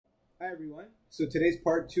Hi everyone. So today's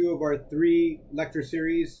part 2 of our 3 lecture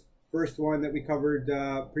series. First one that we covered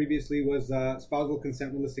previously was spousal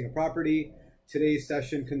consent when listing a property. Today's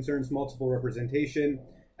session concerns multiple representation.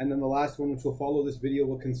 And then the last one, which will follow this video,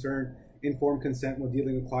 will concern informed consent when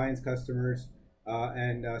dealing with clients, customers,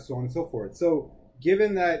 and so on and so forth. So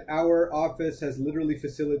given that our office has literally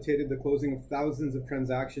facilitated the closing of thousands of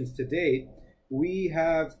transactions to date, we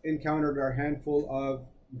have encountered our handful of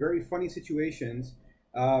very funny situations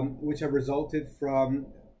which have resulted from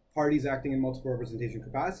parties acting in multiple representation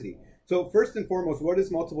capacity. So first and foremost, what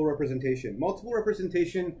is multiple representation? Multiple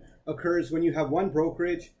representation occurs when you have one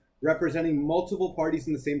brokerage representing multiple parties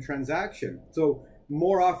in the same transaction. So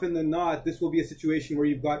more often than not, this will be a situation where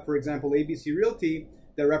you've got, for example, ABC Realty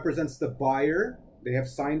that represents the buyer. They have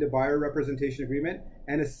signed a buyer representation agreement,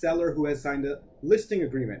 and a seller who has signed a listing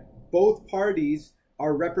agreement. Both parties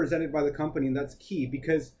are represented by the company, and that's key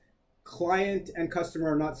because client and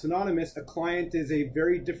customer are not synonymous. A client is a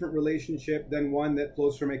very different relationship than one that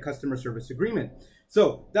flows from a customer service agreement.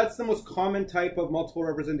 So that's the most common type of multiple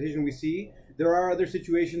representation we see. There are other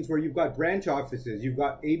situations where you've got branch offices. You've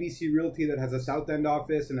got ABC Realty that has a South End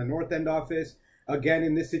office and a North End office. Again,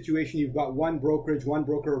 in this situation, you've got one brokerage, one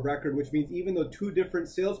broker of record, which means even though two different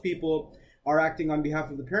salespeople are acting on behalf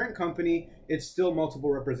of the parent company, it's still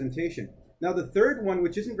multiple representation. Now, the third one,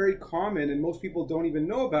 which isn't very common and most people don't even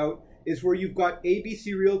know about, is where you've got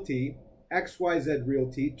ABC Realty, XYZ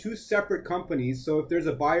Realty, two separate companies. So if there's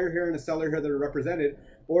a buyer here and a seller here that are represented,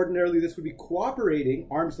 ordinarily this would be cooperating,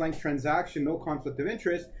 arm's length transaction, no conflict of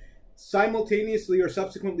interest. Simultaneously or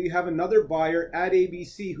subsequently, you have another buyer at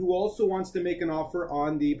ABC who also wants to make an offer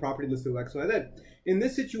on the property listed with XYZ. In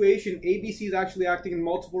this situation, ABC is actually acting in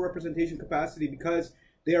multiple representation capacity because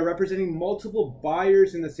they are representing multiple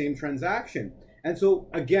buyers in the same transaction. And so,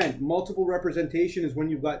 again, multiple representation is when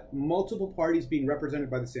you've got multiple parties being represented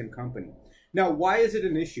by the same company. Now, why is it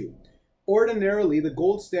an issue? Ordinarily, the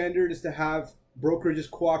gold standard is to have brokerages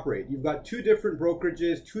cooperate. You've got two different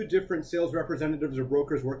brokerages, two different sales representatives or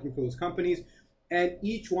brokers working for those companies, and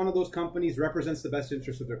each one of those companies represents the best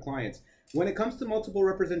interest of their clients. When it comes to multiple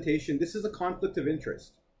representation, this is a conflict of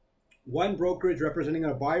interest. One brokerage representing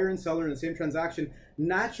a buyer and seller in the same transaction,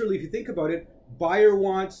 naturally, if you think about it, buyer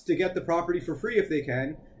wants to get the property for free if they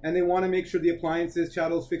can, and they want to make sure the appliances,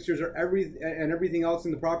 chattels, fixtures, and everything else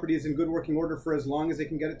in the property is in good working order for as long as they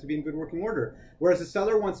can get it to be in good working order. Whereas the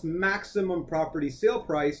seller wants maximum property sale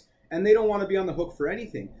price, and they don't want to be on the hook for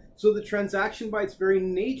anything. So the transaction by its very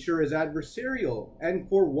nature is adversarial, and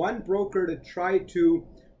for one broker to try to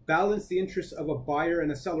balance the interests of a buyer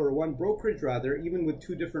and a seller, or one brokerage rather, even with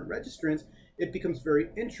two different registrants, it becomes very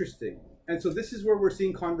interesting. And so this is where we're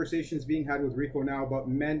seeing conversations being had with RICO now about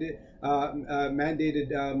mandated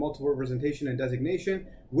multiple representation and designation,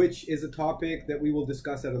 which is a topic that we will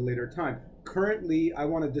discuss at a later time. Currently, I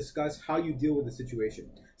want to discuss how you deal with the situation.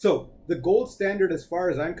 So the gold standard, as far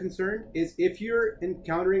as I'm concerned, is if you're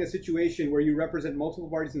encountering a situation where you represent multiple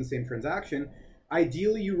parties in the same transaction,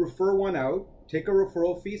 ideally you refer one out, take a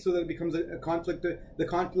referral fee so that it becomes a conflict. The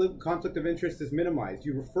conflict of interest is minimized.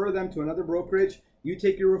 You refer them to another brokerage, you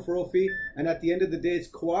take your referral fee, and at the end of the day, it's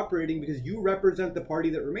cooperating because you represent the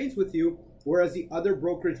party that remains with you, whereas the other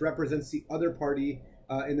brokerage represents the other party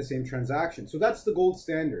in the same transaction. So that's the gold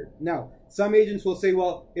standard. Now, some agents will say,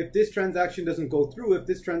 well, if this transaction doesn't go through, if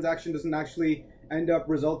this transaction doesn't actually end up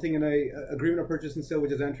resulting in a agreement of purchase and sale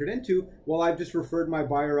which is entered into, well, I've just referred my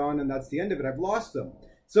buyer on and that's the end of it. I've lost them.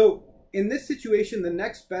 So in this situation, the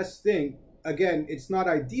next best thing, again, it's not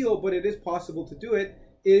ideal, but it is possible to do it,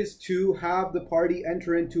 is to have the party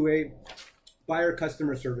enter into a buyer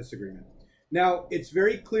customer service agreement. Now, it's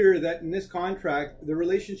very clear that in this contract, the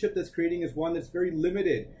relationship that's creating is one that's very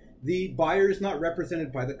limited. The buyer is not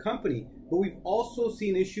represented by the company, but we've also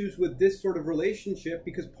seen issues with this sort of relationship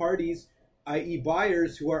because parties, i.e.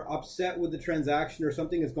 buyers who are upset with the transaction or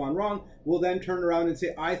something has gone wrong, will then turn around and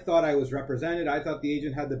say, I thought I was represented. I thought the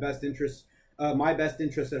agent had the best interest, my best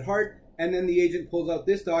interest at heart. And then the agent pulls out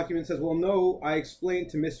this document and says, well, no, I explained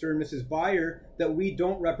to Mr. and Mrs. Buyer that we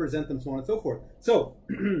don't represent them, so on and so forth. So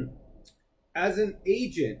as an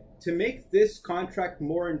agent, to make this contract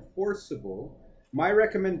more enforceable, my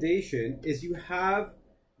recommendation is you have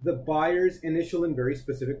the buyer's initial in very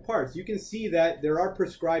specific parts. You can see that there are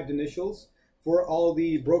prescribed initials for all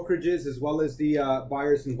the brokerages as well as the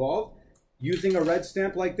buyers involved. Using a red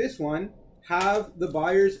stamp like this one, have the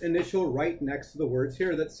buyer's initial right next to the words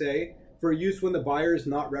here that say, for use when the buyer is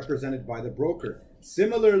not represented by the broker.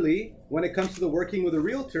 Similarly, when it comes to the working with a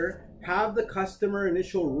realtor, have the customer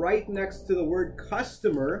initial right next to the word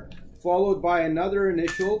customer, followed by another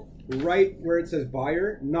initial right where it says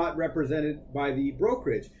buyer, not represented by the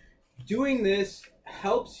brokerage. Doing this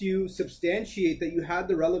helps you substantiate that you had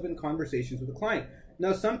the relevant conversations with the client.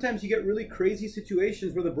 Now, sometimes you get really crazy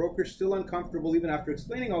situations where the broker's still uncomfortable even after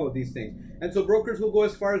explaining all of these things. And so brokers will go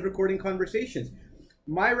as far as recording conversations.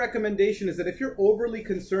 My recommendation is that if you're overly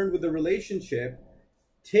concerned with the relationship,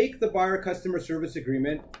 take the buyer customer service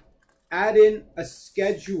agreement, add in a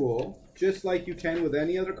schedule, just like you can with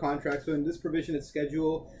any other contract. So in this provision, it's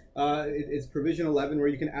it's provision 11, where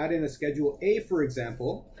you can add in a schedule A, for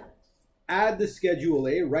example. Add the schedule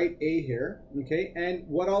A, write A here, okay? And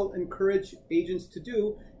what I'll encourage agents to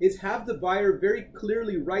do is have the buyer very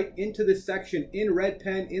clearly write into this section in red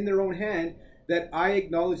pen in their own hand that I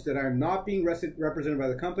acknowledge that I'm not being represented by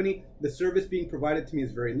the company. The service being provided to me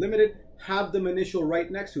is very limited. Have them initial right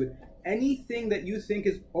next to it. Anything that you think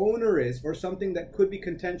is onerous or something that could be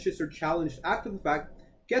contentious or challenged after the fact,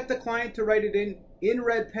 get the client to write it in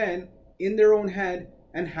red pen in their own hand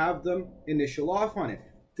and have them initial off on it.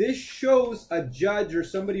 This shows a judge or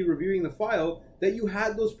somebody reviewing the file that you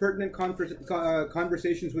had those pertinent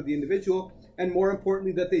conversations with the individual, and more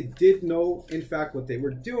importantly, that they did know, in fact, what they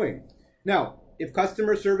were doing. Now, if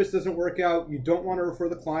customer service doesn't work out, you don't want to refer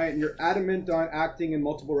the client, and you're adamant on acting in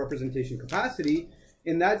multiple representation capacity,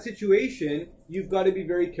 in that situation, you've got to be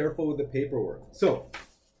very careful with the paperwork. So,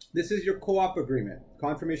 this is your co-op agreement,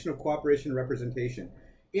 confirmation of cooperation and representation.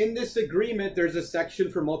 In this agreement, there's a section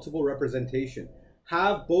for multiple representation.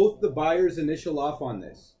 Have both the buyers initial off on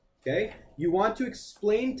this, okay? You want to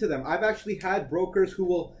explain to them. I've actually had brokers who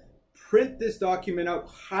will print this document out,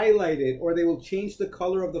 highlight it, or they will change the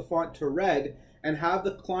color of the font to red and have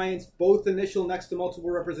the clients both initial next to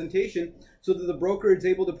multiple representation so that the broker is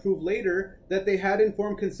able to prove later that they had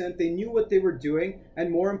informed consent, they knew what they were doing, and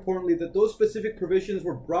more importantly, that those specific provisions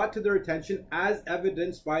were brought to their attention as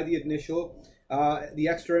evidenced by the initial, the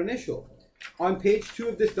extra initial. On page 2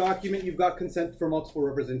 of this document, you've got consent for multiple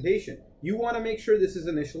representation. You want to make sure this is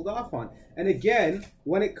initialed off on. And again,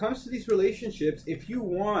 when it comes to these relationships, if you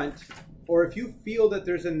want, or if you feel that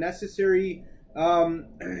there's a necessary,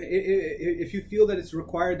 if you feel that it's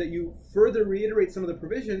required that you further reiterate some of the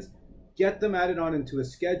provisions, get them added on into a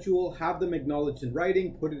schedule, have them acknowledged in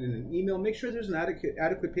writing, put it in an email, make sure there's an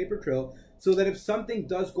adequate paper trail so that if something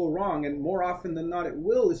does go wrong, and more often than not it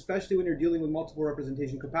will, especially when you're dealing with multiple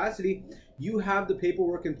representation capacity, you have the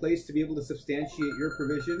paperwork in place to be able to substantiate your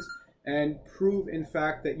provisions and prove in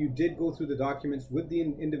fact that you did go through the documents with the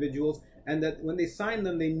individuals and that when they signed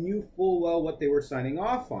them, they knew full well what they were signing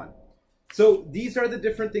off on. So these are the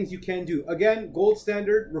different things you can do. Again, gold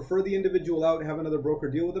standard, refer the individual out, have another broker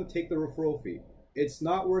deal with them, take the referral fee. It's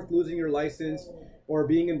not worth losing your license or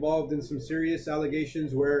being involved in some serious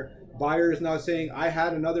allegations where buyer is now saying, I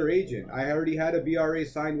had another agent. I already had a BRA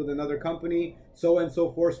signed with another company.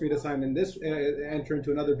 So-and-so forced me to sign in this, enter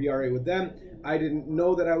into another BRA with them. I didn't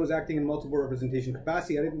know that I was acting in multiple representation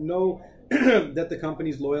capacity. I didn't know that the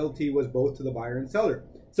company's loyalty was both to the buyer and seller.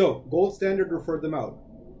 So gold standard, refer them out.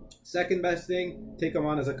 Second best thing, take them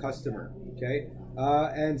on as a customer, okay?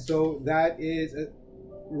 And so that is,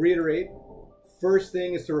 reiterate, first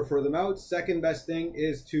thing is to refer them out. Second best thing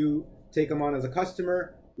is to take them on as a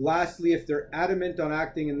customer. Lastly, if they're adamant on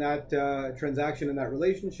acting in that transaction, in that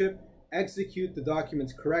relationship, execute the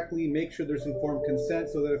documents correctly, make sure there's informed consent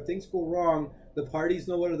so that if things go wrong, the parties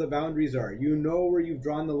know what the boundaries are. You know where you've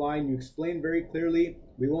drawn the line. You explain very clearly.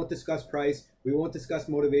 We won't discuss price. We won't discuss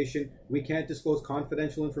motivation. We can't disclose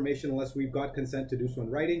confidential information unless we've got consent to do so in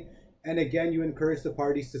writing. And again, you encourage the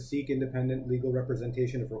parties to seek independent legal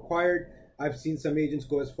representation if required. I've seen some agents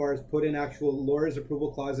go as far as put in actual lawyer's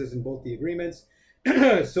approval clauses in both the agreements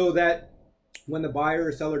so that when the buyer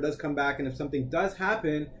or seller does come back and if something does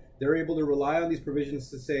happen, they're able to rely on these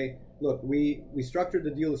provisions to say, look, we structured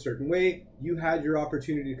the deal a certain way. You had your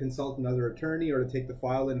opportunity to consult another attorney or to take the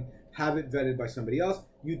file and have it vetted by somebody else.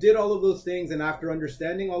 You did all of those things, and after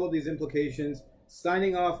understanding all of these implications,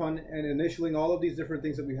 signing off on and initialing all of these different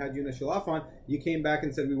things that we had you initial off on, you came back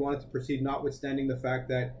and said we wanted to proceed notwithstanding the fact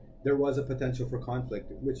that there was a potential for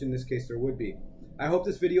conflict, which in this case there would be. I hope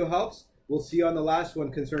this video helps. We'll see you on the last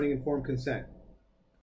one concerning informed consent.